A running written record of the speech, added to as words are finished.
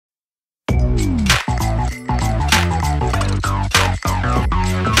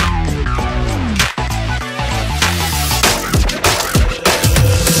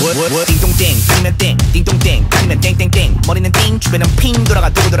띵동댕 아니면 땡땡땡 머리는 띵 주변은 핑 돌아가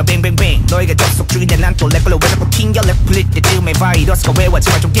두고 돌아 뱅뱅뱅 너에게 접속 중인데 난 또 내 걸로 왜 자꾸 튕겨 랩 풀릴 때쯤에 바이러스가 외워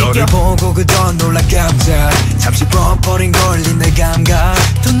제발 좀 땡겨 너를 보고 그던 놀라 깜짝 잠시 뻔뻔히 걸린 내 감각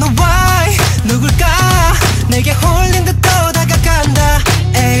Don't know why 누굴까 내게 홀린 듯 또 다가간다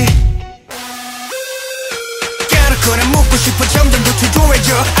에이 깨놓고는 묻고 싶어 점점 더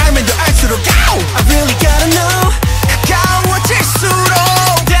주도해줘 알면 더 알수록 I really gotta know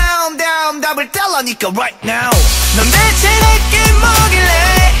가까워질수록 Down down 답을 달라니까 right now 넌 대체 내게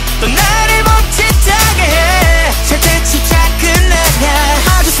뭐길래 또 나를 멈칫하게 해 절대 집착은 아냐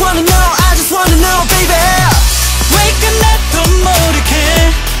I just wanna know baby 왜 끝나도 모르게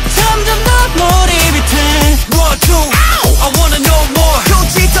점점 더 몰입이 돼 One, two, I wanna know more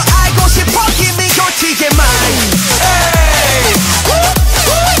굳이 더 알고 싶어 Give me your TMI Hey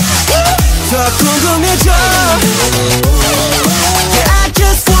더 궁금해져 Yeah I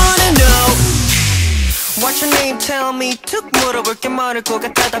just wanna know What's your name tell me 툭 물어볼 게 많을 것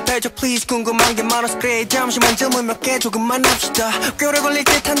같아 답해줘 please 궁금한 게 많아서 그래 잠시만 질문 몇 개 조금만 합시다 꽤 오래 걸릴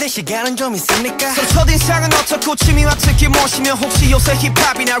듯한데 시간은 좀 있으니까 첫인상은 어떻고 취미와 특기 무엇이며 혹시 요새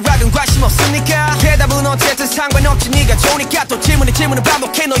힙합이나 락은 관심 없습니까 대답은 어쨌든 상관없지 네가 좋으니까 또 질문에 질문을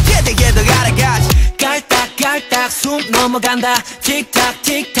반복해 너에 대해 더 알아가지 깔딱깔딱 숨 넘어간다 틱탁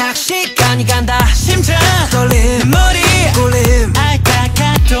틱탁 시간이 간다 심장 떨림 내 머리 꿀림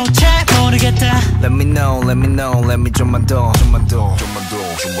알까까도 잘 모르겠다 Let me know let me 좀만 더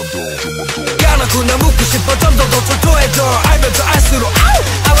까놓고 나 묻고 싶어 점점 더 초조해져 알면 더 알수록 I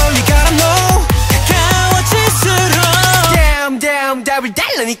only gotta know 가까워질수록 Damn 답을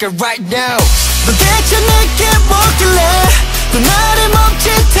달라니까 right now 넌 대체 내게 뭐길래 또 나를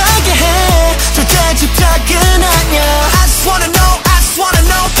멈칫하게 해 절대 집착은 아냐 I just wanna know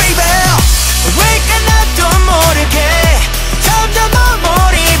baby 왜 끝나도 모르게 점점 더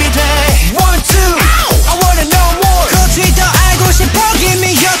몰입이 돼 One, two, I wanna know more 굳이 더 알고 싶어 Give me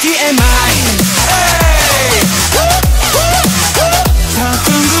your TMI Hey 더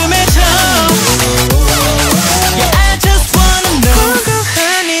궁금해져 Yeah I just wanna know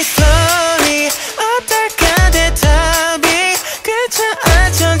궁금한 이 소리 어떨까 대답이 그저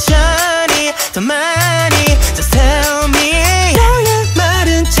천천히 더 말